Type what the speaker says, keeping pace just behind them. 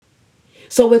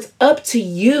So it's up to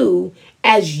you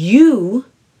as you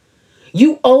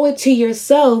owe it to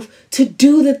yourself to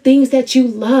do the things that you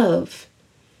love.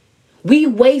 We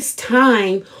waste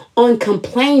time on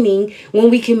complaining when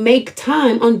we can make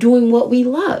time on doing what we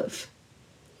love.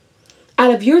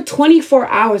 Out of your 24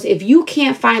 hours, if you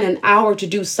can't find an hour to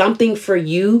do something for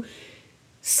you,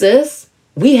 sis,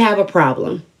 we have a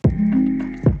problem.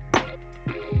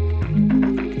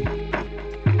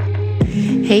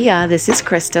 Hey y'all, this is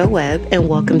Crystal Webb and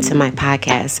welcome to my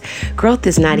podcast. Growth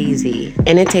is not easy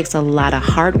and it takes a lot of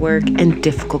hard work and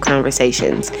difficult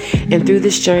conversations. And through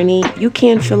this journey, you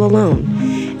can feel alone.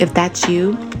 If that's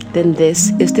you, then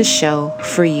this is the show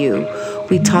for you.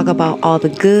 We talk about all the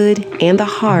good and the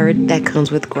hard that comes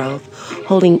with growth,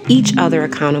 holding each other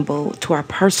accountable to our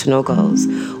personal goals.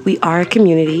 We are a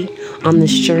community on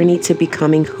this journey to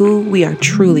becoming who we are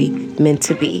truly meant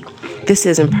to be. This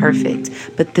isn't perfect,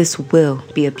 but this will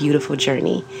be a beautiful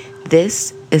journey.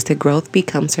 This is the Growth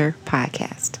Becomes Her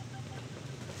podcast.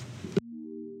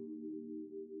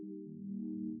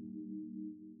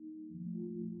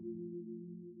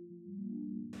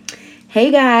 Hey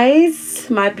guys,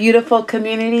 my beautiful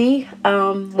community,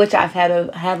 which I've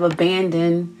have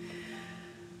abandoned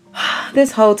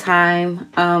this whole time.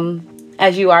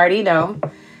 As you already know,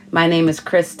 my name is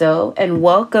Crystal, and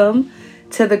welcome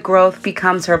to the Growth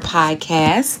Becomes Her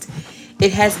podcast.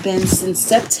 It has been since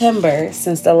September,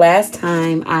 since the last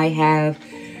time I have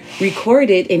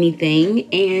recorded anything,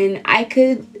 and I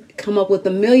could come up with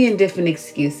a million different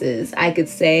excuses. I could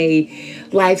say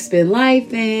life's been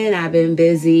lifing, I've been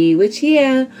busy, which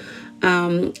I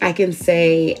can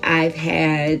say I've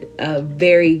had a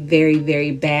very, very,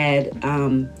 very bad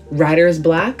writer's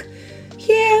block.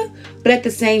 Yeah, but at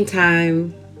the same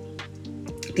time,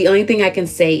 the only thing I can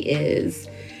say is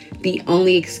the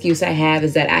only excuse I have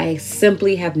is that I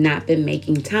simply have not been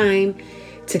making time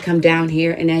to come down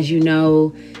here. And as you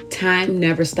know, time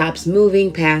never stops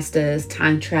moving past us.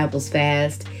 Time travels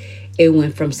fast. It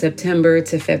went from September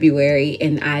to February,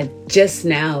 and I just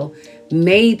now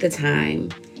made the time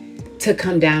to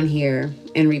come down here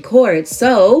and record.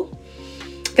 So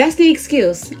that's the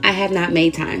excuse. I have not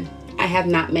made time. I have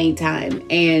not made time.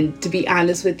 And to be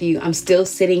honest with you, I'm still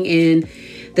sitting in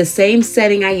the same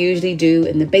setting I usually do,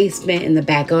 in the basement, in the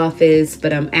back office,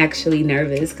 but I'm actually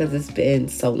nervous because it's been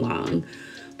so long.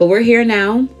 But we're here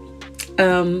now.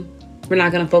 We're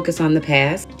not going to focus on the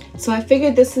past. So I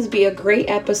figured this would be a great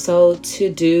episode to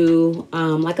do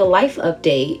like a life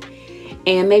update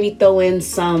and maybe throw in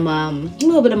some a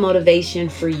little bit of motivation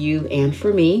for you and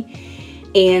for me.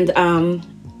 And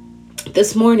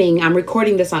this morning, I'm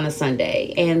recording this on a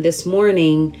Sunday, and this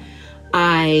morning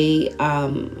I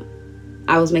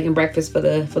was making breakfast for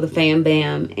the fam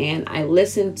bam, and I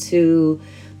listened to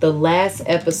the last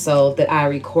episode that I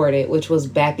recorded, which was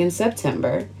back in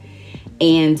September.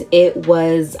 And it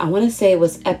was, I want to say it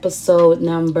was episode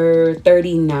number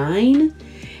 39.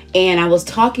 And I was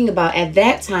talking about, at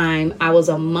that time, I was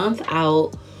a month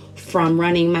out from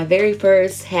running my very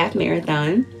first half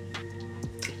marathon.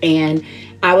 And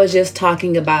I was just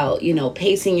talking about,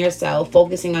 pacing yourself,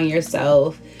 focusing on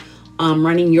yourself,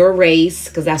 running your race,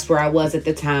 because that's where I was at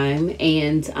the time.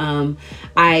 And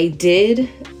I did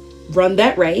run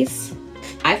that race.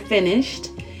 I finished.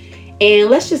 And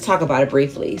let's just talk about it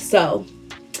briefly. So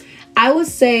I would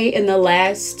say in the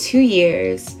last 2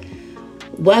 years,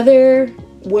 whether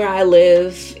where I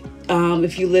live,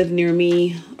 if you live near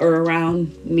me or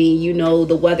around me,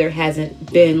 the weather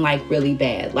hasn't been like really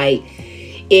bad. Like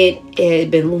it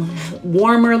had been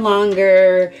warmer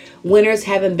longer. Winters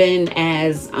haven't been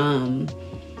as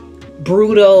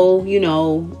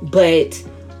brutal, but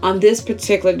on this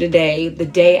particular day, the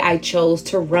day I chose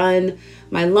to run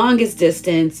my longest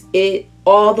distance,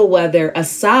 all the weather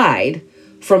aside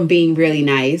from being really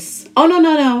nice. Oh,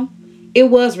 no. It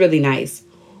was really nice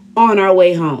on our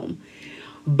way home.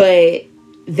 But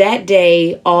that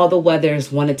day, all the weathers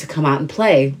wanted to come out and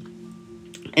play.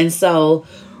 And so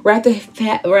we're at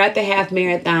the half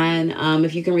marathon.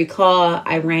 If you can recall,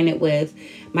 I ran it with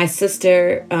my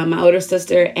sister, my older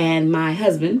sister, and my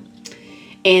husband.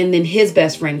 And then his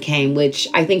best friend came, which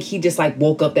I think he just like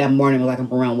woke up that morning and was like, I'm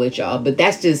gonna run with y'all. But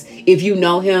that's just, if you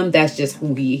know him, that's just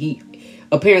who he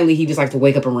apparently he just likes to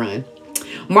wake up and run.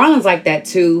 Marlon's like that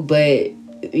too, but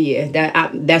yeah,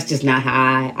 that's just not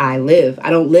how I live. I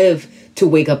don't live to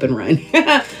wake up and run.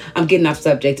 I'm getting off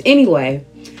subject. Anyway,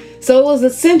 so it was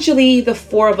essentially the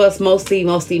four of us, mostly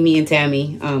me and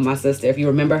Tammy, my sister. If you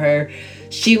remember her,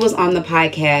 she was on the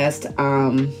podcast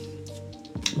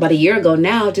about a year ago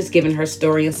now, just giving her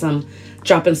story and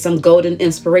dropping some golden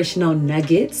inspirational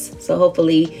nuggets. So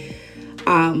hopefully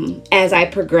As I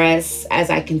progress, as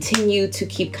I continue to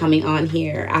keep coming on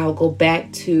here, I'll go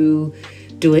back to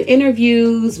doing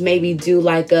interviews, maybe do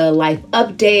like a life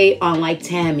update on like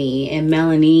Tammy and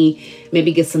Melanie,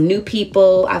 maybe get some new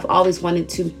people. I've always wanted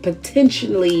to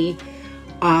potentially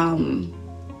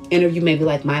interview maybe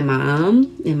like my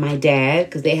mom and my dad,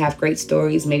 because they have great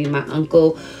stories, maybe my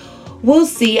uncle. We'll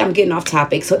see. I'm getting off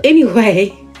topic. So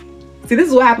anyway, see, this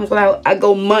is what happens when I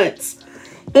go months.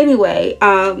 Anyway,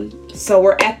 so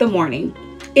we're at the morning.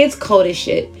 It's cold as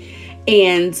shit.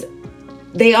 And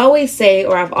they always say,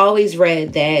 or I've always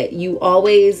read, that you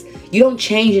don't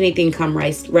change anything come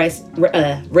race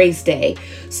day.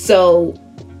 So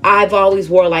I've always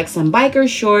wore like some biker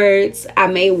shorts. I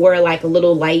may wear like a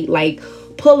little light, like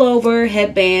pullover,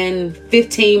 headband,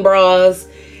 15 bras.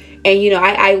 And,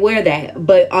 I wear that.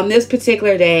 But on this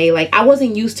particular day, like, I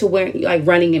wasn't used to wearing, like,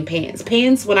 running in pants.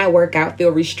 Pants, when I work out, feel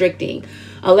restricting.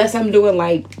 Unless I'm doing,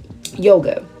 like,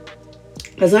 yoga.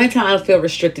 That's the only time I don't feel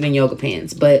restricted in yoga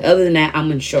pants. But other than that,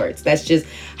 I'm in shorts. That's just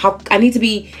how I need to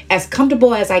be as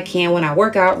comfortable as I can when I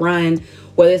work out, run.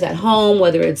 Whether it's at home,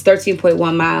 whether it's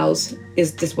 13.1 miles.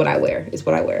 It's just what I wear. It's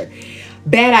what I wear.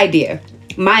 Bad idea.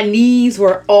 My knees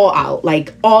were all out.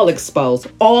 Like, all exposed.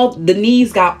 The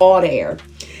knees got all the air.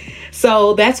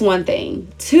 So that's one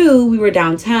thing. 2, we were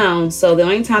downtown. So the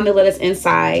only time they let us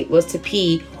inside was to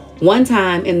pee one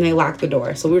time, and they locked the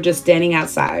door. So we were just standing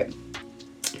outside.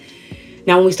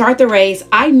 Now, when we start the race,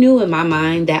 I knew in my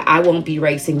mind that I won't be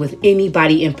racing with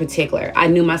anybody in particular. I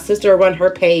knew my sister would run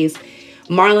her pace.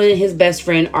 Marlon and his best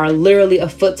friend are literally a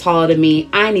foot taller than me.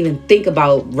 I didn't even think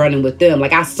about running with them.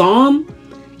 Like, I saw them,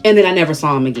 and then I never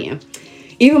saw them again.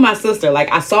 Even my sister,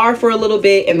 like, I saw her for a little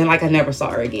bit, and then, like, I never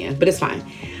saw her again. But it's fine.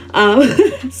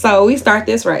 So we start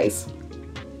this race.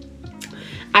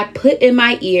 I put in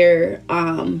my ear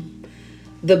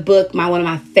the book, one of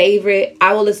my favorite.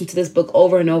 I will listen to this book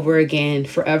over and over again,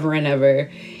 forever and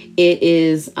ever. It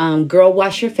is Girl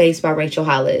Wash Your Face by Rachel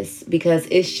Hollis, because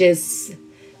it's just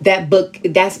that book.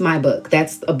 That's my book.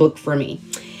 That's a book for me.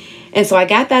 And so I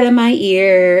got that in my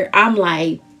ear. I'm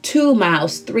like 2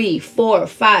 miles, 3, 4,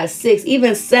 5, 6,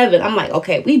 even 7. I'm like,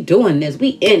 okay, we doing this. We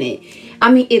in it. I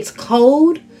mean, it's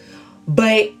cold.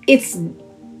 But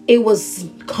it was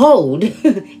cold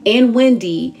and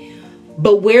windy,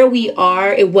 but where we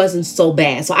are, it wasn't so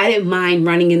bad. So I didn't mind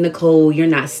running in the cold. You're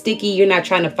not sticky. You're not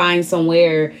trying to find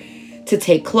somewhere to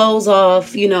take clothes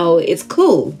off. It's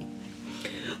cool.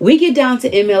 We get down to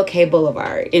MLK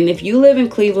Boulevard. And if you live in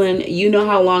Cleveland, you know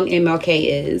how long MLK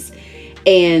is.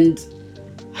 And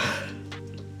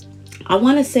I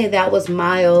want to say that was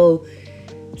mile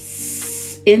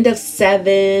end of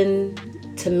 7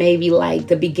 to maybe like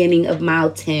the beginning of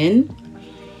mile 10.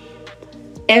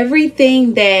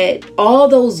 Everything all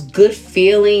those good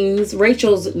feelings,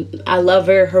 I love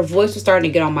her. Her voice was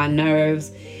starting to get on my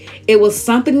nerves. It was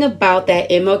something about that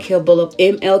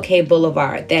MLK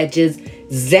Boulevard that just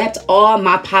zapped all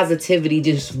my positivity,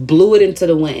 just blew it into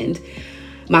the wind.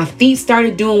 My feet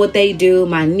started doing what they do,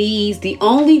 my knees. The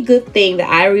only good thing that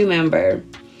I remember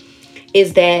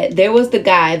is that there was the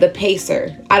guy, the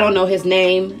pacer. I don't know his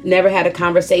name, never had a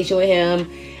conversation with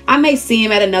him. I may see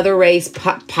him at another race,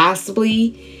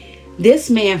 possibly. This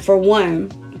man, for one,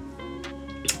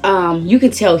 you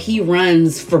can tell he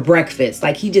runs for breakfast.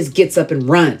 Like, he just gets up and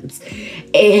runs.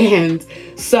 And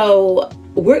so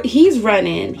he's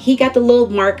running. He got the little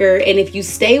marker. And if you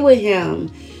stay with him,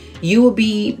 you will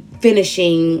be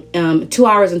finishing 2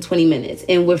 hours and 20 minutes.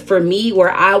 And for me,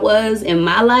 where I was in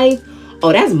my life,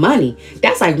 oh, that's money.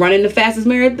 That's like running the fastest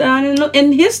marathon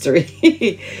in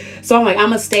history. So I'm like, I'm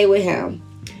going to stay with him.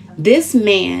 This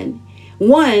man,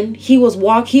 he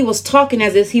was talking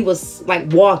as if he was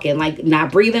like walking, like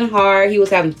not breathing hard. He was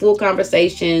having full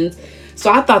conversations.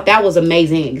 So I thought that was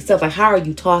amazing. Except like, how are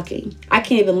you talking? I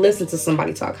can't even listen to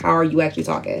somebody talk. How are you actually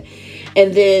talking?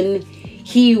 And then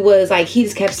he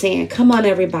just kept saying, come on,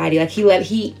 everybody. Like he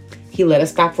let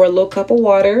us stop for a little cup of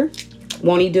water.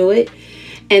 Won't he do it?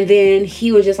 And then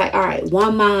he was just like, all right,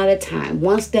 1 mile at a time,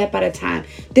 one step at a time.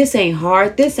 This ain't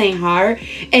hard. This ain't hard.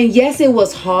 And yes, it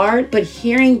was hard. But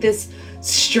hearing this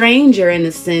stranger, in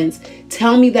a sense,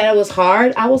 tell me that it was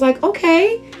hard, I was like,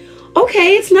 okay,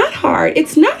 it's not hard.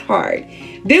 It's not hard.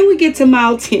 Then we get to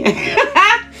mile 10.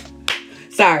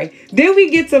 Sorry. Then we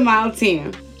get to mile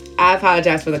 10. I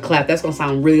apologize for the clap. That's going to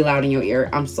sound really loud in your ear.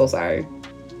 I'm so sorry.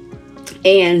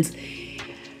 And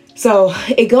so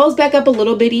it goes back up a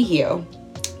little bitty hill.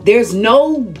 There's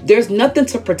nothing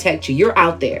to protect you. You're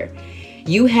out there.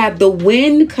 You have the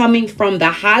wind coming from the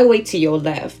highway to your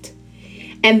left.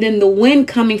 and then the wind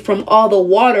coming from all the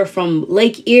water from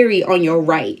Lake Erie on your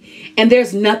right. And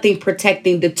there's nothing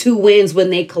protecting the two winds when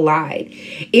they collide.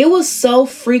 It was so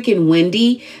freaking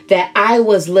windy that I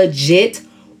was legit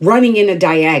running in a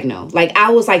diagonal. Like,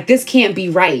 I was like, this can't be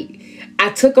right. I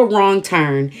took a wrong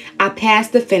turn. I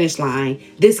passed the finish line.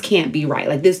 This can't be right.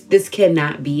 Like, this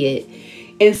cannot be it.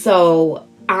 And so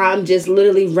I'm just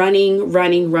literally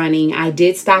running. I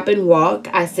did stop and walk.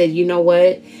 I said, you know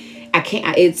what? I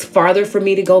can't, it's farther for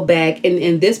me to go back. And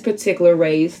in this particular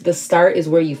race, the start is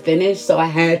where you finish. So I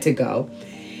had to go.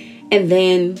 And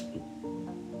then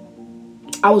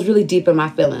I was really deep in my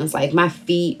feelings. Like, my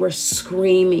feet were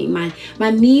screaming.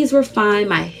 My knees were fine.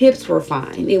 My hips were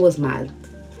fine. It was my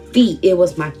feet. It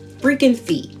was my freaking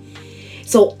feet.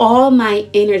 So all my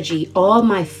energy, all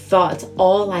my thoughts,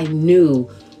 all I knew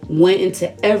went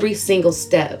into every single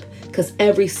step, because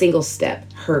every single step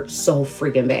hurt so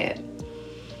freaking bad.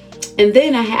 And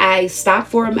then I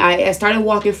stopped I started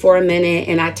walking for a minute,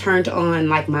 and I turned on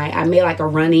like I made like a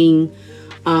running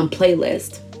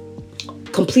playlist,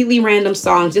 completely random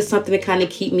songs, just something to kind of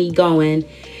keep me going.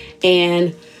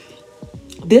 And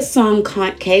this song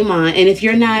came on, and if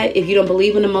you don't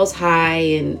believe in the Most High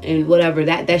and whatever,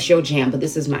 that's your jam. But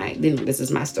this is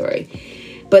my story.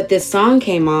 But this song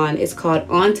came on. It's called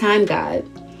 "On Time God."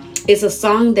 It's a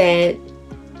song that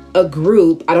a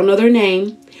group, I don't know their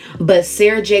name, but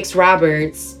Sarah Jakes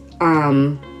Roberts,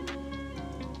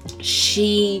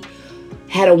 she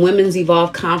had a Women's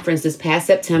Evolve conference this past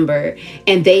September,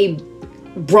 and they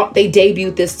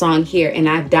debuted this song here, and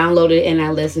I downloaded it and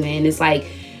I listened, and it's like,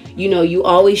 you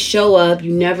always show up,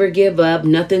 you never give up,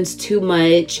 nothing's too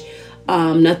much,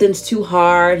 nothing's too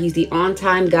hard. He's the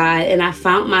on-time God. And I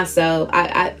found myself,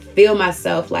 I feel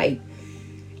myself like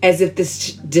as if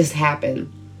this just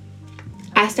happened.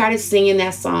 I started singing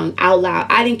that song out loud.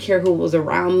 I didn't care who was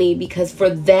around me, because for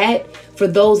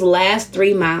those last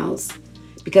 3 miles,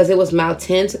 because it was mile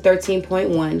 10 to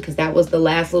 13.1, because that was the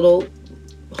last little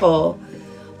haul,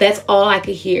 that's all I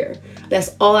could hear.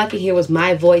 That's all I could hear was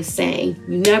my voice saying,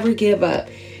 you never give up.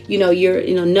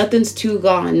 Nothing's too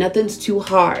gone. Nothing's too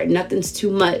hard. Nothing's too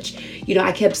much.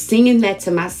 I kept singing that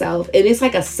to myself, and it's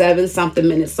like a 7-something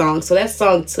minute song. So that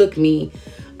song took me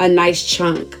a nice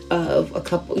chunk of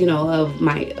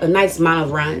a nice amount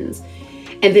of runs.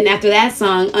 And then after that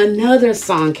song, another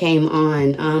song came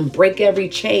on, Break Every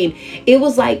Chain.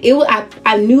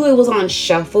 I knew it was on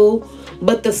shuffle,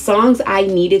 but the songs I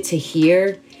needed to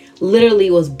hear literally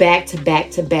was back to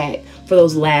back to back for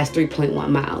those last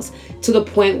 3.1 miles, to the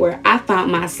point where I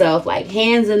found myself like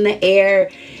hands in the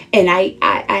air, and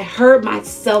I heard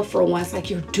myself for once, like,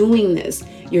 you're doing this.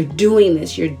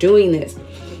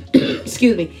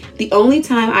 Excuse me. The only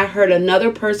time I heard another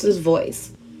person's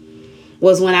voice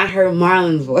was when I heard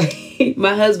Marlon's voice,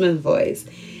 my husband's voice.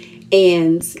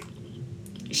 And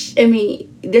I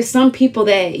mean, there's some people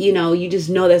that, you just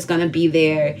know that's going to be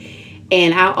there.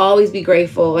 And I'll always be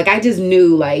grateful. Like, I just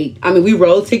knew, we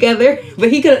rode together, but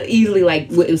he could have easily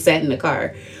went and sat in the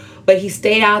car. But he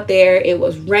stayed out there. It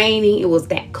was raining. It was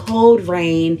that cold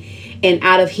rain. And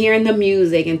out of hearing the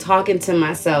music and talking to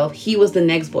myself, he was the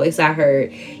next voice I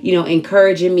heard,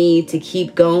 encouraging me to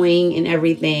keep going and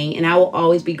everything. And I will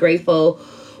always be grateful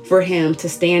for him to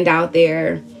stand out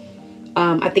there.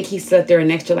 I think he sat there an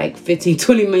extra 15,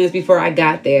 20 minutes before I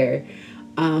got there,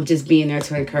 just being there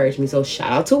to encourage me. So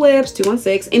shout out to Webbs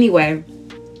 216. Anyway,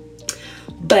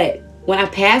 but when I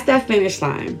passed that finish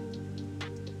line,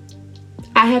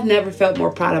 I have never felt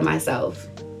more proud of myself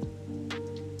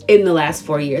in the last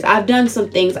 4 years. I've done some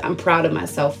things I'm proud of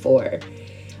myself for,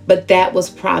 but that was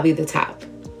probably the top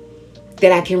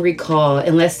that I can recall,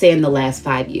 and let's say in the last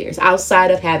 5 years, outside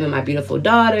of having my beautiful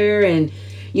daughter. And,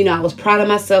 I was proud of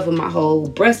myself with my whole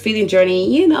breastfeeding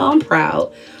journey. I'm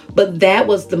proud, but that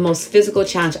was the most physical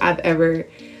challenge I've ever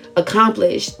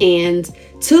accomplished. And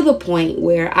to the point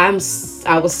where I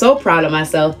was so proud of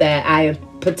myself that I am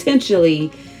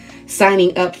potentially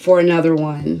signing up for another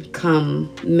one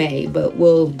come May, but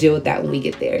we'll deal with that when we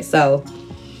get there. So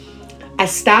I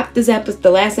stopped the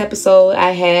last episode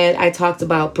I talked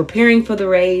about preparing for the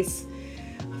race.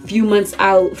 A few months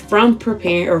out from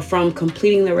preparing or from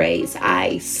completing the race,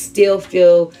 I still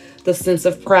feel the sense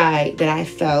of pride that I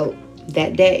felt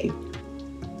that day.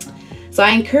 So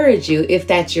I encourage you, if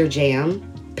that's your jam,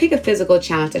 pick a physical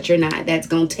challenge that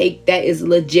that is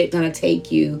legit gonna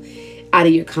take you out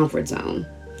of your comfort zone,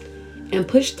 and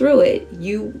push through it.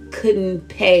 You couldn't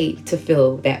pay to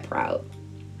feel that proud.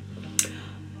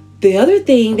 The other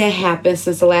thing that happened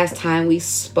since the last time we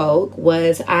spoke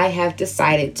was I have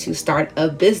decided to start a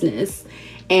business.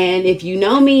 And if you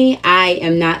know me, I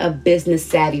am not a business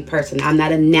savvy person. I'm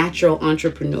not a natural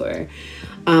entrepreneur.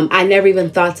 I never even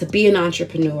thought to be an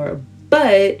entrepreneur,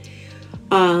 but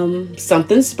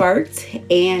something sparked,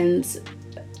 and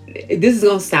this is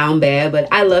gonna sound bad, but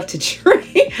I love to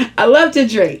drink. I love to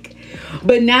drink,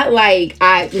 but not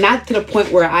to the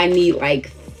point where I need like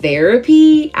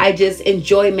therapy. I just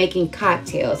enjoy making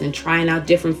cocktails and trying out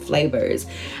different flavors.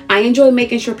 I enjoy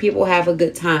making sure people have a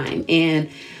good time, and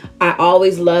I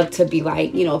always love to be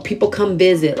like, people come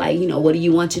visit, like, what do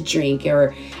you want to drink?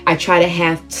 Or I try to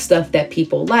have stuff that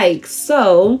people like.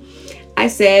 So I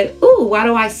said, ooh, why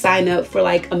don't I sign up for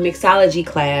like a mixology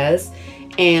class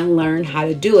and learn how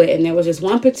to do it? And there was just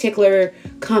one particular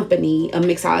company, a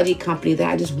mixology company, that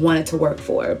I just wanted to work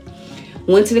for.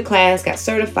 Went to the class, got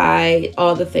certified,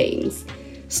 all the things.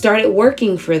 Started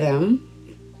working for them.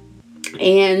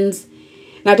 And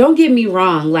now don't get me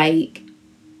wrong, like,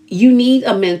 you need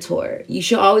a mentor. You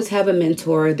should always have a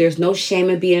mentor. There's no shame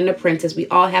in being an apprentice. We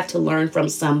all have to learn from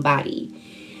somebody.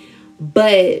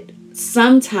 But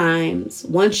sometimes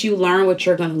once you learn what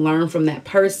you're going to learn from that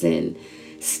person,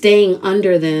 staying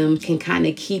under them can kind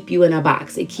of keep you in a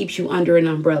box. It keeps you under an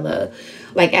umbrella.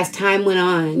 Like, as time went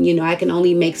on, I can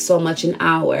only make so much an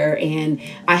hour, and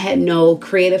I had no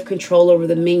creative control over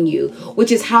the menu,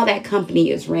 which is how that company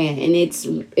is ran. And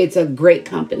it's a great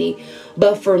company.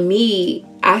 But for me,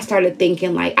 I started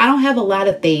thinking, like, I don't have a lot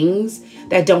of things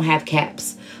that don't have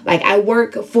caps. Like, I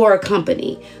work for a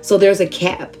company, so there's a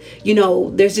cap.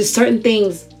 There's just certain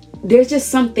things. There's just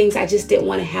some things I just didn't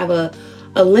want to have a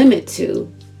limit to.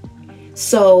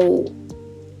 So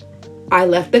I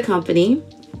left the company,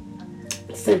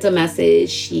 sent a message.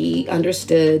 She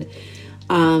understood.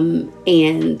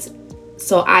 And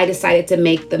so I decided to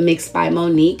make the Mixed by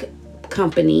Monique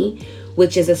company,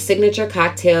 which is a signature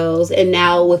cocktails, and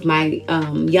now with my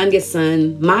youngest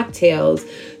son, mocktails,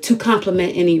 to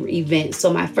complement any event.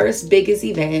 So my first big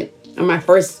event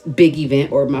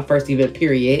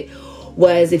period,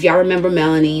 was, if y'all remember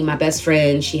Melanie, my best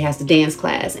friend, she has the dance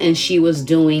class, and she was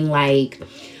doing like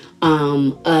a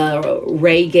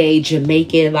reggae,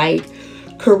 Jamaican, like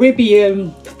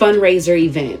Caribbean fundraiser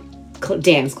event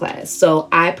dance class. So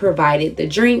I provided the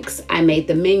drinks, I made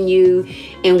the menu,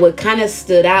 and what kind of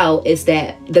stood out is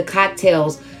that the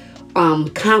cocktails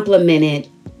complemented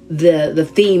the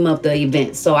theme of the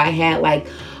event. So I had like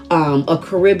a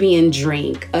Caribbean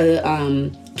drink,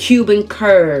 a Cuban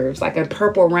curves, like a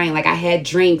purple rain. Like, I had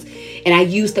drinks, and I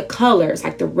used the colors,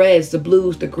 like the reds, the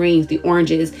blues, the greens, the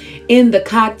oranges, in the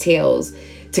cocktails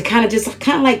to kind of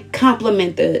like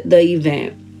complement the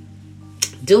event.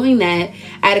 Doing that,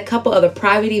 I had a couple other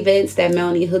private events that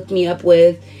Melanie hooked me up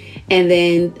with. And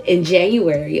then in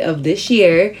January of this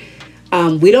year,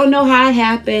 we don't know how it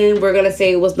happened. We're going to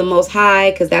say it was the Most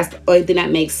High, because that's the only thing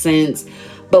that makes sense.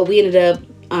 But we ended up,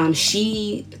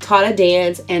 she taught a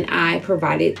dance, and I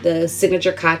provided the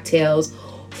signature cocktails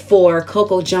for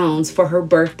Coco Jones for her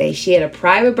birthday. She had a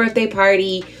private birthday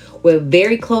party with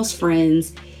very close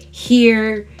friends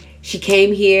here. She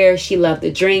came here. She loved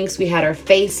the drinks. We had her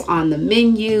face on the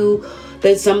menu.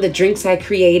 Some of the drinks I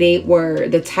created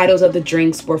the titles of the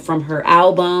drinks were from her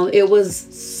album. It was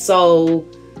so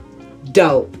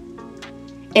dope.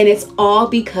 And it's all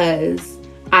because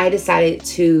I decided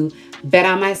to bet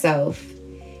on myself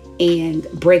and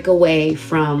break away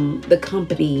from the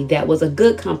company that was a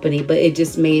good company, but it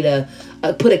just made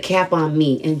put a cap on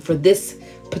me. And for this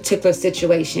particular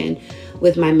situation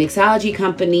with my mixology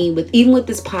company, even with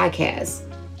this podcast,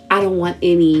 I don't want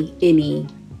any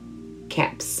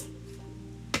caps.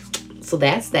 So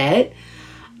that's that.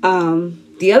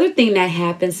 The other thing that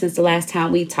happened since the last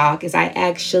time we talked is I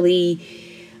actually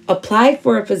applied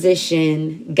for a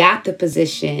position, got the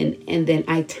position, and then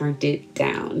I turned it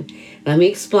down. Let me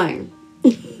explain.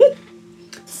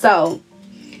 So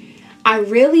I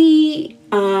really,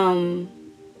 and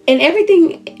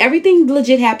everything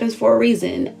legit happens for a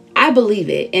reason. I believe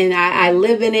it, and I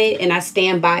live in it, and I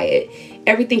stand by it.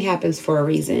 Everything happens for a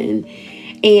reason.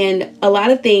 And a lot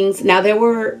of things, now there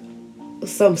were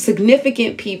some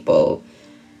significant people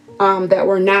that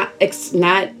were not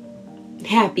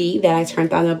happy that I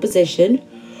turned down a position.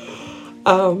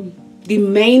 The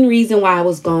main reason why I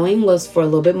was going was for a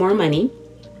little bit more money,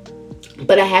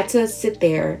 but I had to sit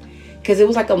there because it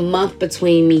was like a month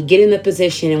between me getting the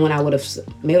position and when I would have,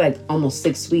 maybe like almost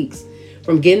 6 weeks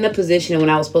from getting the position and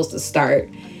when I was supposed to start.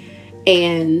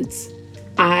 And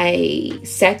I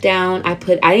sat down, I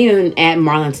didn't even add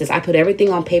Marlon, I put everything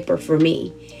on paper for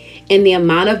me. And the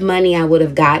amount of money I would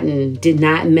have gotten did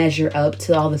not measure up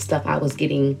to all the stuff I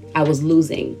was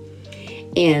losing.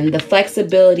 And the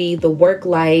flexibility, the work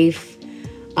life,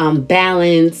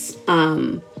 balance,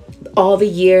 all the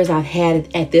years I've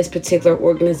had at this particular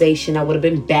organization, I would have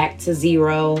been back to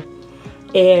zero.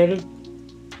 And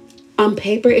on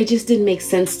paper, it just didn't make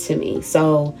sense to me.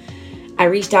 So I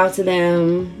reached out to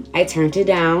them. I turned it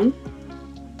down.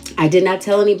 I did not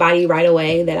tell anybody right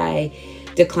away that I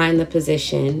declined the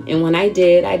position. And when I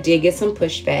did get some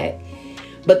pushback.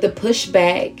 But the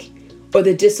pushback or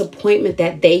the disappointment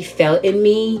that they felt in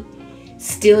me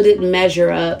still didn't measure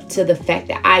up to the fact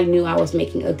that I knew I was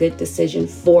making a good decision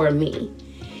for me.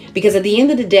 Because at the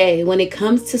end of the day, when it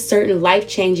comes to certain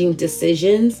life-changing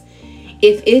decisions,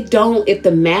 if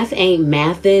the math ain't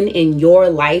mathing in your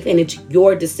life and it's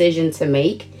your decision to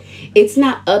make, it's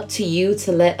not up to you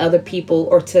to let other people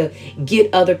or to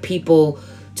get other people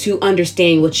to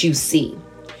understand what you see.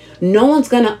 No one's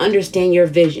going to understand your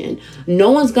vision.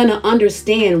 No one's going to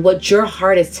understand what your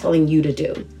heart is telling you to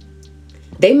do.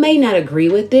 They may not agree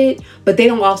with it, but they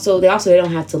don't have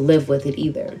to live with it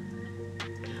either.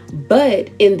 But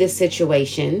in this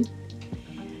situation,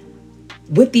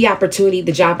 with the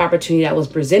job opportunity that was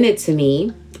presented to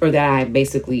me, or that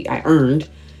I earned,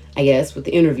 I guess, with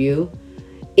the interview,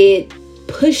 it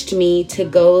pushed me to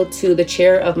go to the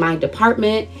chair of my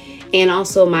department and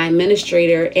also my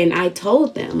administrator. And I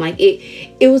told them, like,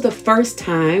 it was the first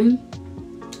time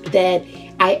that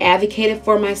I advocated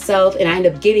for myself, and I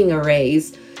ended up getting a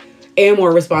raise and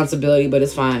more responsibility, but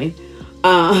it's fine.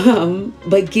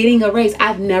 But getting a raise,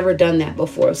 I've never done that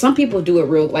before. Some people do it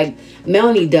real, like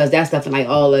Melanie does that stuff, and like,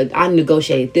 oh, I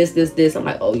negotiated this. I'm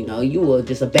like, oh, you were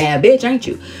just a bad bitch, ain't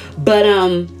you? But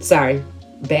sorry,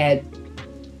 bad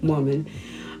woman.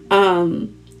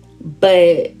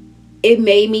 But it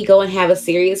made me go and have a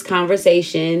serious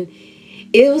conversation.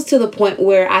 It was to the point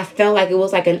where I felt like it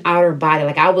was like an outer body.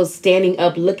 Like I was standing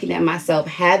up, looking at myself,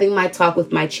 having my talk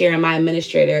with my chair and my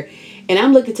administrator. And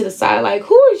I'm looking to the side like,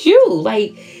 who is you?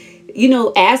 Like,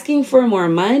 asking for more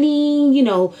money,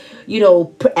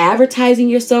 advertising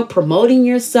yourself, promoting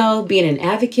yourself, being an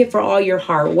advocate for all your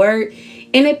hard work.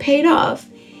 And it paid off.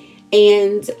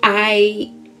 And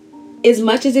as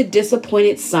much as it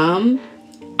disappointed some,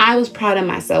 I was proud of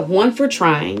myself. 1, for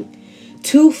trying.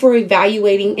 2, for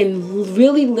evaluating and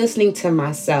really listening to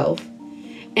myself.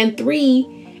 And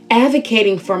 3,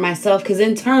 advocating for myself, because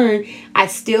in turn, I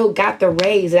still got the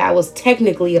raise that I was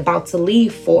technically about to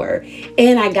leave for.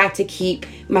 And I got to keep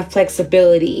my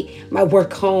flexibility, my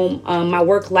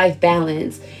work-life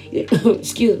balance,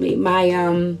 excuse me, my,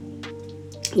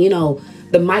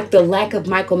 the lack of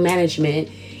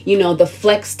micromanagement, the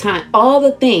flex time, all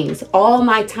the things, all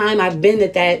my time I've been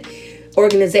at that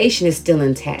organization is still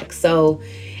intact. So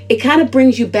it kind of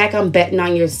brings you back on betting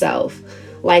on yourself,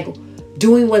 like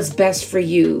doing what's best for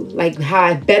you. Like how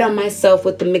I bet on myself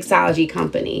with the mixology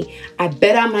company. I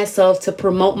bet on myself to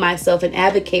promote myself and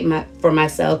advocate for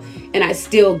myself. And I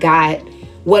still got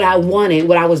what I wanted,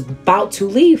 what I was about to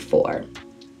leave for.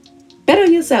 Bet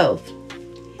on yourself.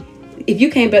 If you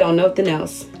can't bet on nothing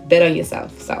else, bet on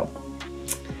yourself. So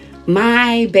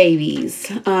my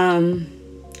babies, I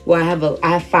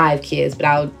have 5 kids, but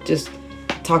I'll just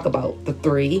talk about the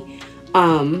 3.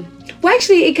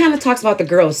 Actually, it kind of talks about the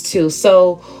girls too.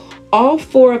 So all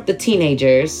 4 of the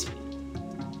teenagers,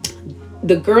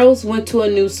 the girls went to a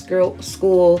new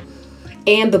school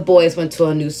and the boys went to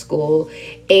a new school.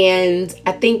 And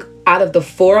I think out of the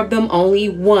 4 of them, only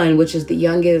one, which is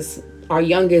our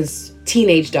youngest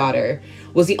teenage daughter,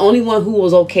 was the only one who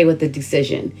was okay with the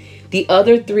decision. The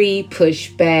other 3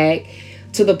 pushed back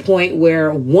to the point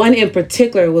where one in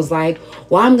particular was like,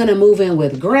 well, I'm going to move in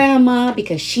with grandma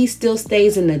because she still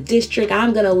stays in the district.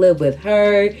 I'm going to live with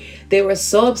her. They were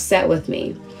so upset with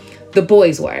me. The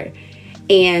boys were.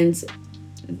 And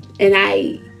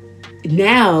I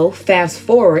now fast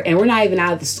forward, and we're not even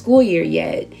out of the school year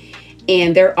yet.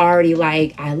 And they're already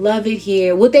like, I love it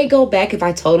here. Would they go back if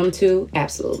I told them to?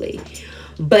 Absolutely.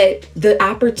 But the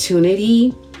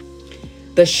opportunity,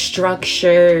 the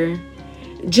structure,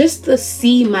 just to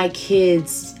see my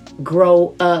kids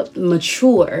grow up,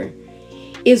 mature,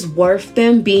 is worth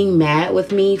them being mad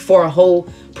with me for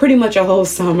pretty much a whole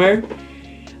summer.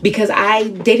 Because they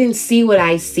didn't see what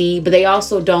I see, but they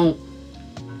also don't,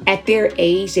 at their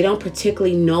age, they don't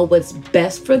particularly know what's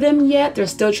best for them yet. They're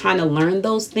still trying to learn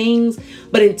those things.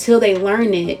 But until they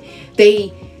learn it,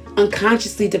 they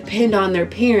unconsciously depend on their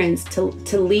parents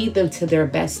to lead them to their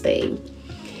best thing.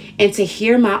 And to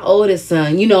hear my oldest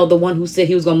son, the one who said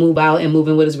he was going to move out and move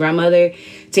in with his grandmother,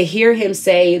 to hear him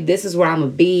say, this is where I'm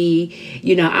going to be,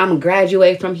 I'm going to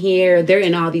graduate from here. They're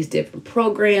in all these different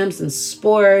programs and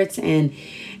sports and,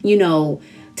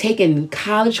 taking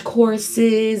college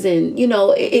courses and,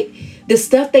 the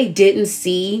stuff they didn't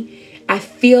see. I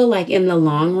feel like in the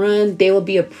long run, they will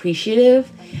be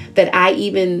appreciative that I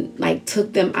even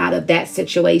took them out of that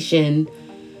situation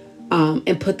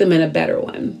and put them in a better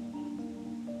one.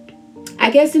 I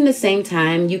guess in the same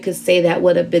time, you could say that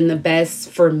would have been the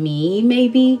best for me,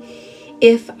 maybe,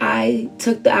 if I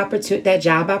took the opportunity, that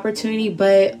job opportunity.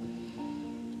 But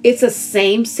it's the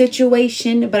same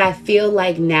situation. But I feel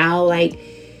like now, like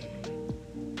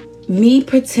me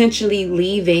potentially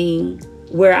leaving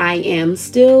where I am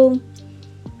still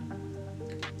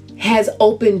has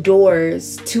opened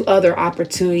doors to other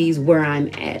opportunities where I'm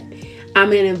at.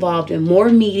 I'm involved in more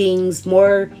meetings,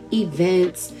 more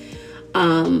events.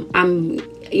 I'm,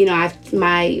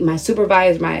 my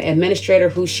supervisor, my administrator,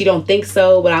 who she don't think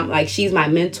so, but I'm like, she's my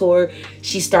mentor.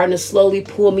 She's starting to slowly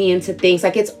pull me into things.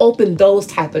 Like, it's opened those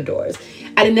type of doors.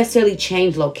 I didn't necessarily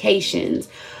change locations,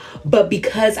 but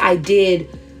because I did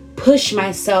push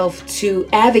myself to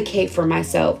advocate for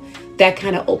myself, that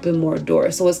kind of opened more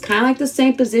doors. So it's kind of like the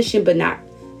same position, but not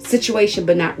situation,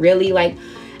 but not really. Like,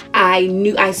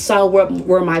 I saw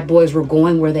where my boys were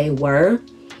going, where they were.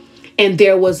 And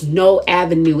there was no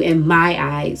avenue in my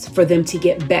eyes for them to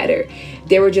get better.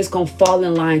 They were just going to fall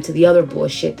in line to the other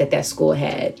bullshit that school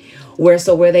had. Where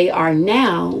they are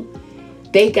now,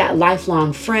 they got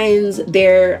lifelong friends.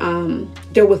 They're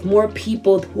with more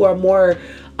people who are more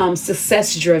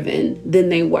success driven than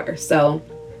they were. So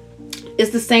it's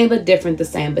the same but different, the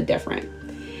same but different.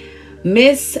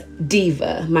 Miss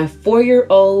Diva, my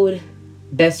 4-year-old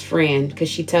best friend, because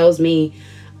she tells me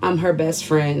I'm her best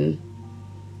friend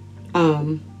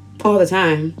all the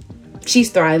time.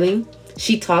 She's thriving.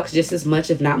 She talks just as much,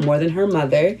 if not more, than her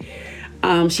mother.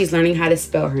 She's learning how to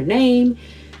spell her name.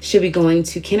 She'll be going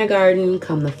to kindergarten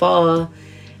come the fall,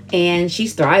 and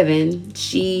she's thriving.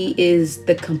 She is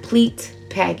the complete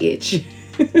package.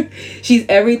 She's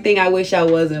everything I wish I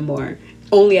was and more.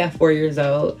 Only at 4 years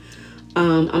old.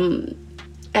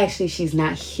 Actually, she's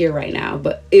not here right now,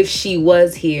 but if she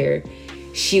was here,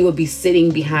 she would be sitting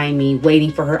behind me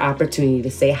waiting for her opportunity to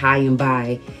say hi and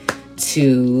bye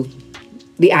to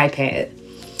the iPad.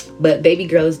 But baby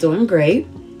girl is doing great.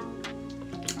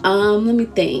 Let me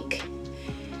think.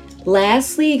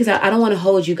 Lastly, because I don't want to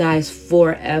hold you guys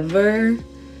forever.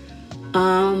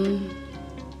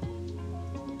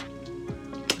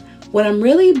 What I'm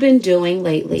really been doing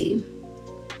lately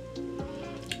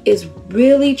is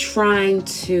really trying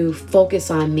to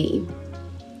focus on me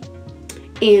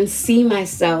and see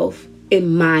myself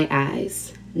in my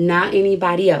eyes, not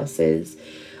anybody else's.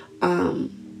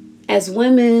 As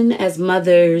women, as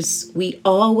mothers, we are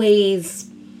always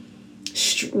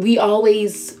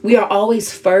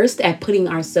first at putting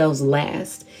ourselves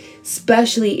last,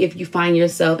 especially if you find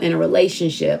yourself in a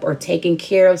relationship or taking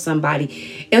care of somebody.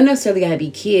 It don't necessarily gotta be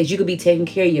kids. You could be taking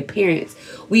care of your parents.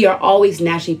 We are always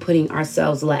naturally putting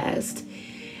ourselves last.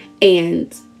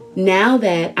 And now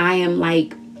that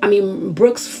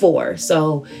Brooke's 4,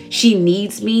 so she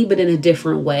needs me, but in a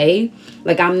different way.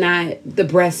 Like, I'm not the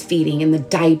breastfeeding and the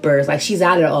diapers. Like, she's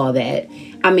out of all that.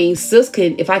 Sis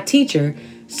can, if I teach her,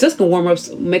 sis can warm up,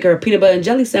 make her a peanut butter and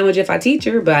jelly sandwich if I teach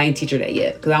her, but I ain't teach her that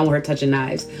yet because I don't want her touching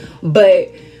knives. But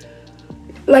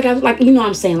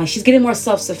I'm saying, like, she's getting more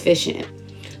self-sufficient.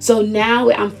 So now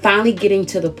I'm finally getting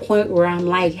to the point where I'm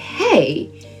like,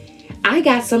 hey, I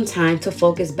got some time to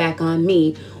focus back on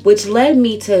me, which led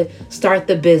me to start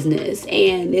the business.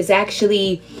 And it's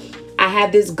actually, I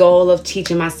have this goal of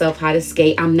teaching myself how to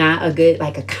skate. I'm not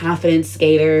a confident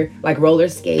skater, like roller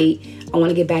skate. I want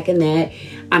to get back in that.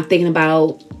 I'm thinking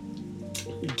about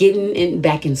getting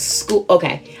back in school.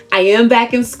 Okay, I am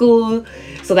back in school.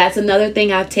 So that's another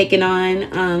thing I've taken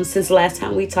on since the last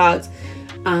time we talked.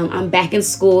 I'm back in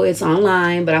school. It's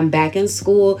online, but I'm back in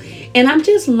school. And I'm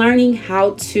just learning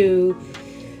how to,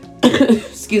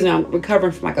 excuse me, I'm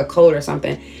recovering from like a cold or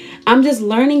something. I'm just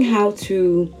learning how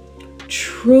to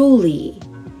truly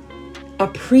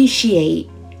appreciate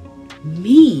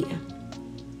me.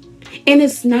 And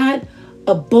it's not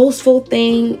a boastful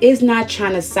thing. It's not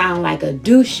trying to sound like a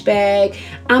douchebag.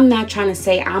 I'm not trying to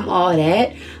say I'm all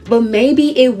that. But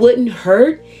maybe it wouldn't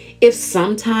hurt if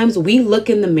sometimes we look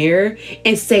in the mirror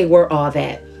and say we're all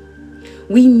that.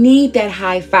 We need that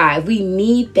high five. We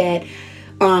need that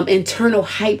internal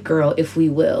hype girl, if we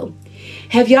will.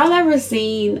 Have y'all ever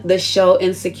seen the show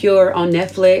Insecure on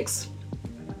Netflix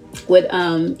with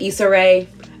Issa Rae?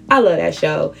 I love that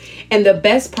show. And the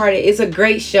best part is, it's a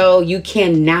great show. You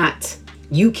cannot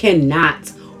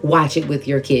watch it with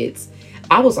your kids.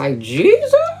 I was like,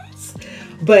 Jesus.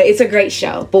 But it's a great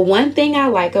show. But one thing I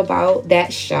like about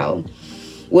that show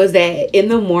was that in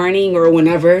the morning or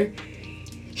whenever,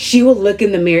 she would look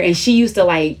in the mirror, and she used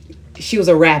to she was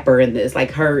a rapper in this. Like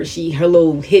her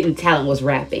little hidden talent was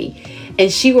rapping.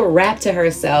 And she would rap to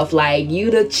herself like, you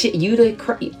the you the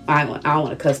I don't want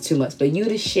to cuss too much, but you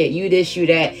the shit, you this, you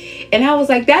that. And I was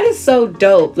like, that is so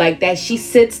dope. Like that she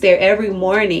sits there every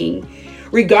morning,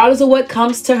 regardless of what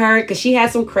comes to her, because she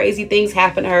had some crazy things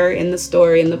happen to her in the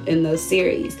story, in the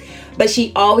series. But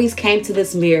she always came to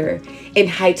this mirror and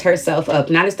hyped herself up.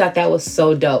 And I just thought that was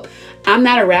so dope. I'm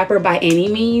not a rapper by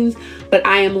any means, but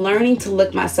I am learning to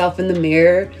look myself in the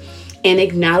mirror and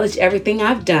acknowledge everything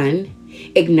I've done,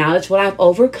 acknowledge what I've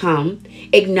overcome,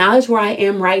 acknowledge where I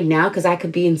am right now, because I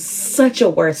could be in such a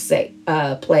worse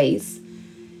place,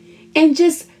 and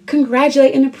just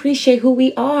congratulate and appreciate who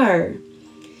we are.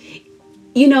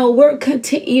 You know,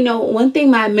 one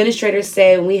thing my administrator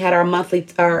said when we had our monthly,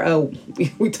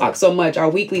 we talk so much, our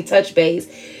weekly touch base,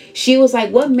 she was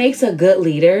like, what makes a good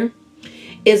leader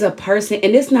is a person,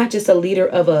 and it's not just a leader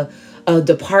of a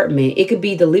department. It could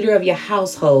be the leader of your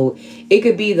household. It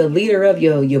could be the leader of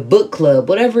your book club,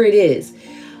 whatever it is.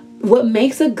 What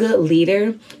makes a good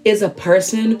leader is a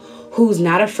person who's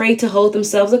not afraid to hold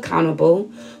themselves accountable,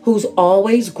 who's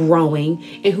always growing,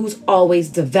 and who's always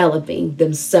developing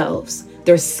themselves,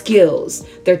 their skills,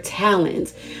 their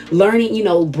talents,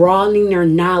 learning, broadening their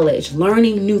knowledge,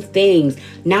 learning new things,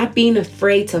 not being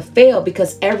afraid to fail,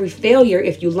 because every failure,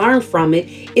 if you learn from it,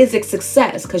 is a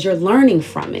success because you're learning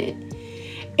from it.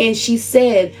 And she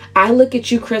said, I look at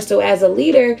you, Crystal, as a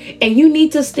leader, and you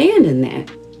need to stand in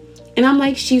that. And I'm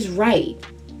like, she's right.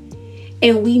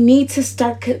 And we need to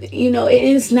start,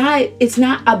 it's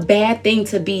not a bad thing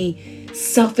to be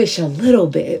selfish a little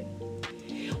bit.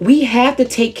 We have to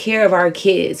take care of our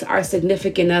kids, our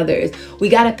significant others. We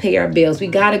got to pay our bills. We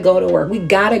got to go to work. We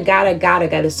gotta.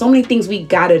 There's so many things we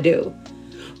got to do.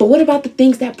 But what about the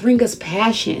things that bring us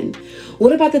passion?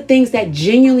 What about the things that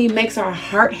genuinely makes our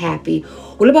heart happy?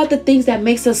 What about the things that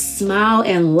makes us smile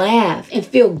and laugh and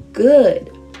feel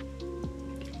good?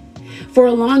 For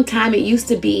a long time, it used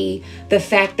to be the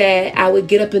fact that I would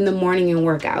get up in the morning and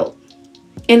work out.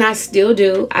 And I still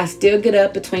do. I still get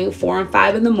up between 4 and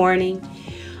 5 in the morning.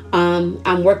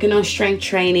 I'm working on strength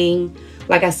training.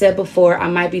 Like I said before, I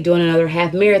might be doing another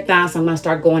half marathon, so I'm going to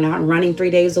start going out and running 3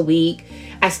 days a week.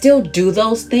 I still do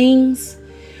those things,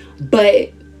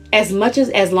 but as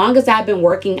long as I've been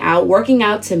working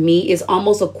out to me is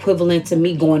almost equivalent to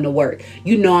me going to work.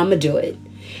 I'm going to do it.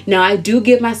 Now, I do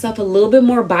give myself a little bit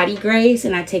more body grace,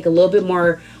 and I take a little bit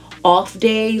more off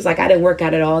days. Like I didn't work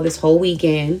out at all this whole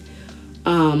weekend.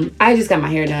 I just got my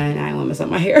hair done. I didn't want to mess up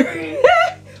my hair.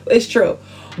 It's true.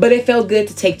 But it felt good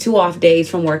to take 2 off days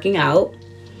from working out.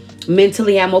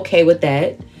 Mentally, I'm okay with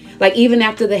that. Like even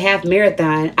after the half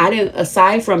marathon,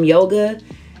 aside from yoga,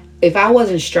 if I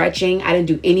wasn't stretching, I didn't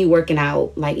do any working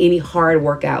out, like any hard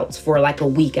workouts for like a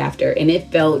week after. And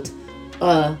it felt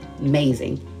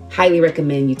amazing. Highly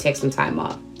recommend you take some time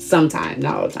off. Sometime,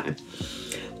 not all the time.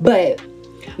 But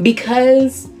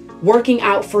because working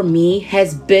out for me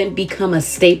has become a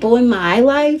staple in my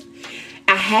life,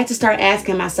 I had to start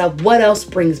asking myself, what else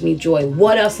brings me joy?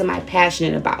 What else am I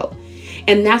passionate about?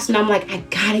 And that's when I'm like, I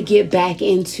gotta get back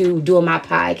into doing my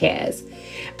podcast.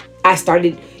 I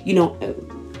started,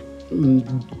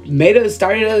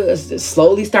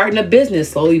 starting a business,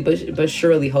 slowly but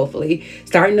surely, hopefully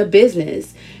starting a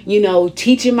business,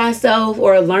 teaching myself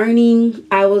or learning.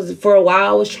 For a while,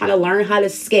 I was trying to learn how to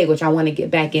skate, which I want to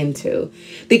get back into.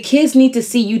 The kids need to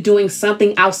see you doing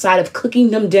something outside of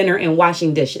cooking them dinner and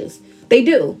washing dishes. They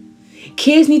do.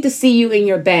 Kids need to see you in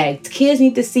your bag. Kids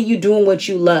need to see you doing what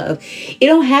you love. It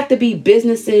don't have to be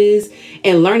businesses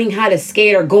and learning how to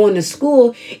skate or going to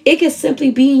school. It can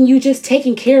simply be you just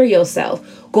taking care of yourself,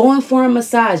 going for a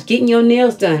massage, getting your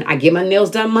nails done. I get my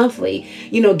nails done monthly.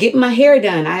 Getting my hair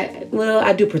done.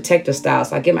 I do protective style,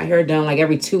 so I get my hair done like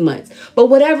every 2 months. But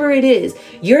whatever it is,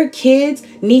 your kids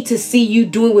need to see you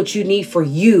doing what you need for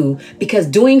you, because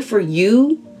doing for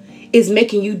you is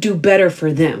making you do better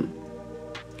for them.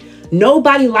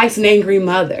 Nobody likes an angry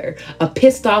mother, a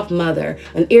pissed off mother,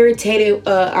 an irritated,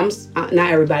 not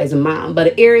everybody's a mom, but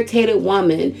an irritated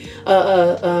woman,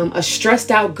 a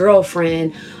stressed out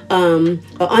girlfriend, an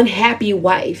unhappy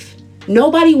wife.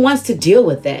 Nobody wants to deal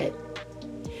with that.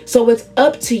 So it's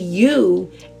up to you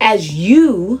as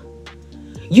you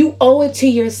owe it to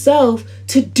yourself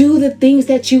to do the things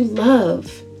that you love.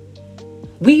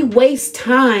 We waste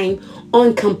time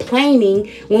on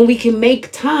complaining when we can make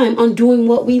time on doing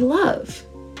what we love.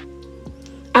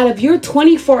 Out of your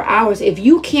 24 hours, if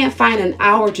you can't find an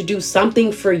hour to do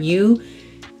something for you,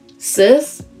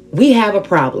 sis, we have a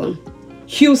problem.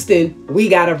 Houston, we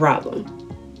got a problem.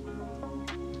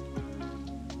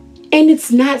 And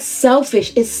it's not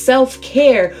selfish, it's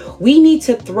self-care. We need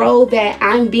to throw that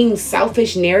I'm being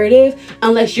selfish narrative,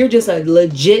 unless you're just a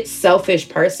legit selfish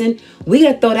person. We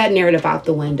gotta throw that narrative out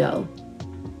the window.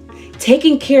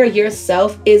 Taking care of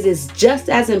yourself is just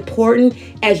as important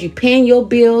as you paying your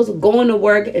bills, going to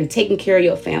work, and taking care of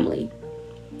your family.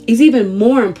 It's even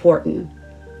more important.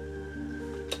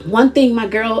 One thing my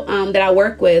girl that I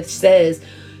work with says,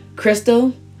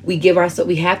 Crystal, we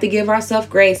have to give ourselves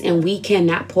grace, and we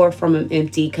cannot pour from an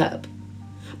empty cup.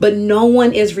 But no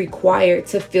one is required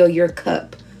to fill your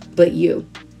cup but you.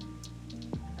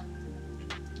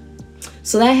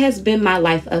 So that has been my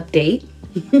life update.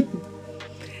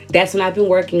 That's what I've been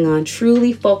working on,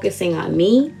 truly focusing on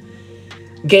me,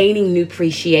 gaining new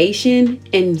appreciation,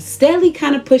 and steadily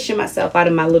kind of pushing myself out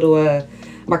of my little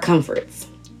my comforts.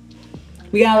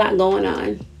 We got a lot going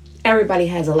on. Everybody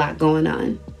has a lot going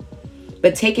on.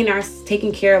 But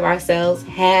taking care of ourselves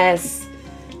has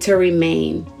to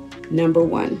remain number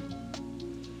one.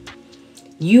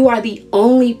 You are the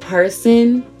only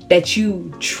person that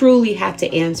you truly have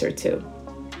to answer to.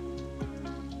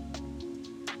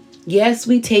 Yes,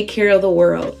 we take care of the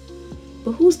world,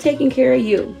 but who's taking care of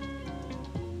you?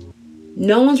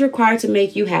 No one's required to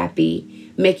make you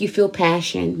happy, make you feel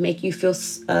passion, make you feel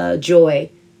joy,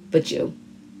 but you.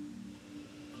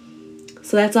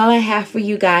 So that's all I have for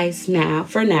you guys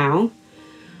for now.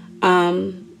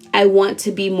 I want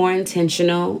to be more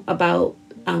intentional about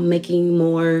making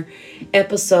more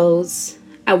episodes.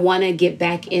 I want to get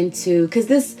back into,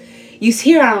 because you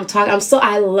hear how I'm talking.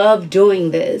 I love doing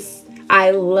this.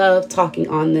 I love talking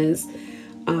on this,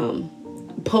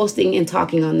 posting and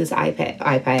talking on this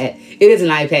iPad. It is an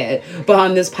iPad, but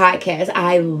on this podcast,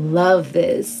 I love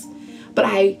this. But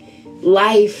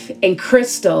life and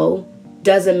Crystal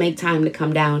doesn't make time to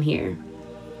come down here.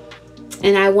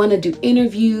 And I want to do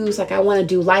interviews. I want to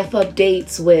do life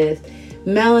updates with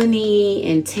Melanie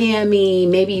and Tammy,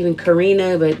 maybe even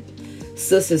Karina, but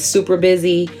sis is super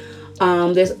busy.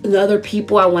 There's other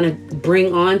people I want to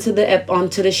bring onto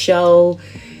the show.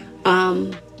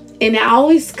 And I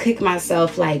always kick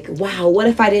myself like, wow, what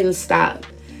if I didn't stop?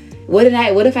 What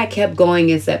if I kept going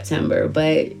in September?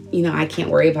 But, I can't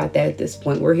worry about that at this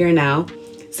point. We're here now.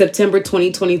 September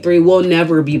 2023 will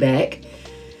never be back.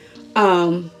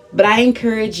 But I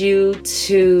encourage you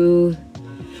to,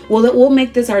 we'll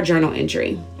make this our journal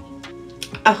entry.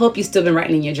 I hope you've still been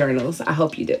writing in your journals. I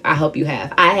hope you do. I hope you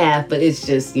have. I have, but it's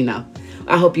just,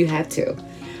 I hope you have too.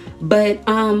 But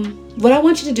what I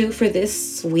want you to do for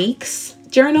this week's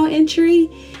journal entry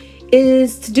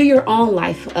is to do your own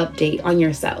life update on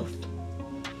yourself.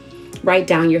 Write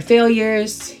down your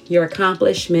failures, your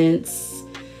accomplishments.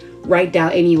 Write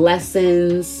down any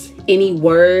lessons, any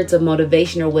words of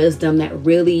motivation or wisdom that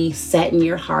really set in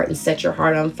your heart and set your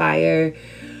heart on fire.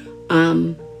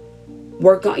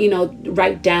 Work on,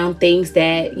 write down things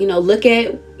that, look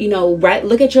at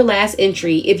your last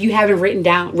entry. If you haven't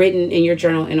written in your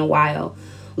journal in a while,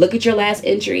 look at your last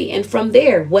entry. And from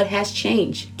there, what has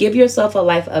changed? Give yourself a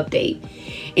life update.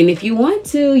 And if you want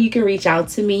to, you can reach out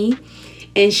to me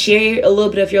and share a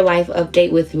little bit of your life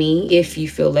update with me if you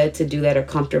feel led to do that or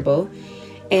comfortable.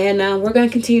 And we're going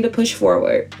to continue to push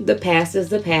forward. The past is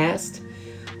the past.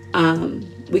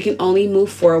 We can only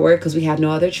move forward because we have no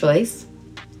other choice.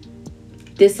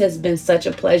 This has been such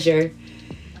a pleasure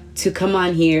to come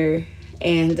on here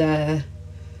and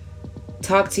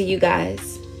talk to you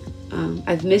guys.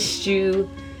 I've missed you.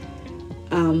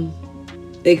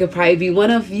 It could probably be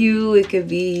one of you. It could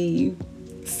be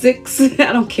 6.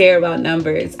 I don't care about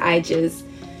numbers. I just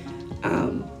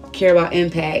care about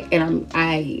impact, and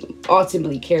I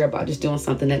ultimately care about just doing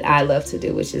something that I love to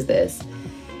do, which is this.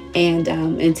 And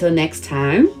until next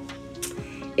time,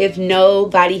 if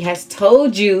nobody has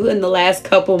told you in the last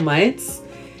couple months,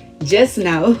 just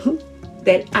know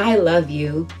that I love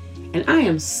you and I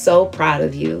am so proud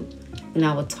of you, and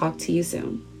I will talk to you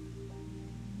soon.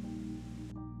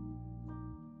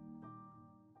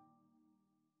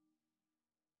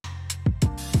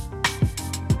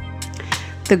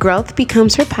 The Growth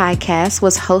Becomes Her podcast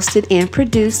was hosted and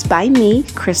produced by me,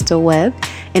 Crystal Webb.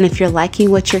 And if you're liking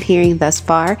what you're hearing thus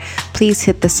far, please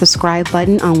hit the subscribe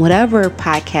button on whatever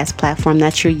podcast platform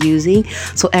that you're using.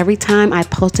 So every time I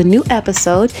post a new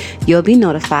episode, you'll be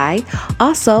notified.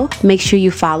 Also, make sure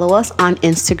you follow us on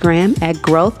Instagram at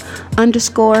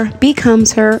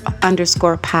growth_becomes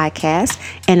her_podcast.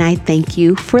 And I thank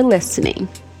you for listening.